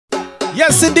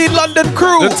Yes, indeed, London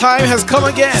crew. The time has come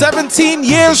again. 17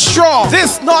 years strong.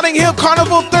 This Notting Hill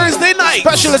Carnival Thursday night.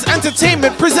 Specialist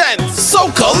Entertainment presents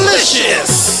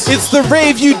Socalicious. It's the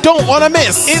rave you don't want to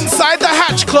miss. Inside the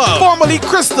Hatch Club, formerly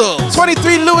Crystal,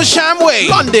 23 Lewisham Way,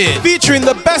 London. Featuring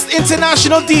the best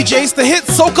international DJs to hit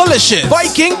Socalicious.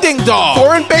 Viking Ding Dong,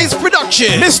 foreign based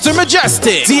production, Mr.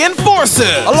 Mejustik, The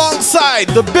Enforcer, alongside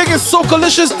the biggest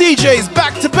Socalicious DJs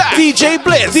back to back. DJ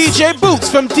Blitz, DJ Boots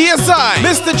from DSI,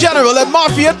 Mr. General and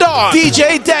Mafia Dawn,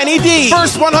 DJ Danny D.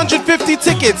 First 150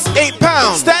 tickets,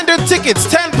 £8. Standard tickets,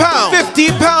 £10.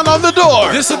 £15 on the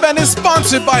door. This event is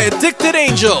sponsored by Addicted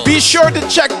Angel. Be sure to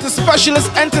check the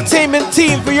Specialist Entertainment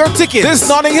team for your tickets. This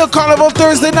Notting Hill Carnival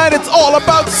Thursday night, it's all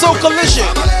about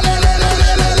Socalicious.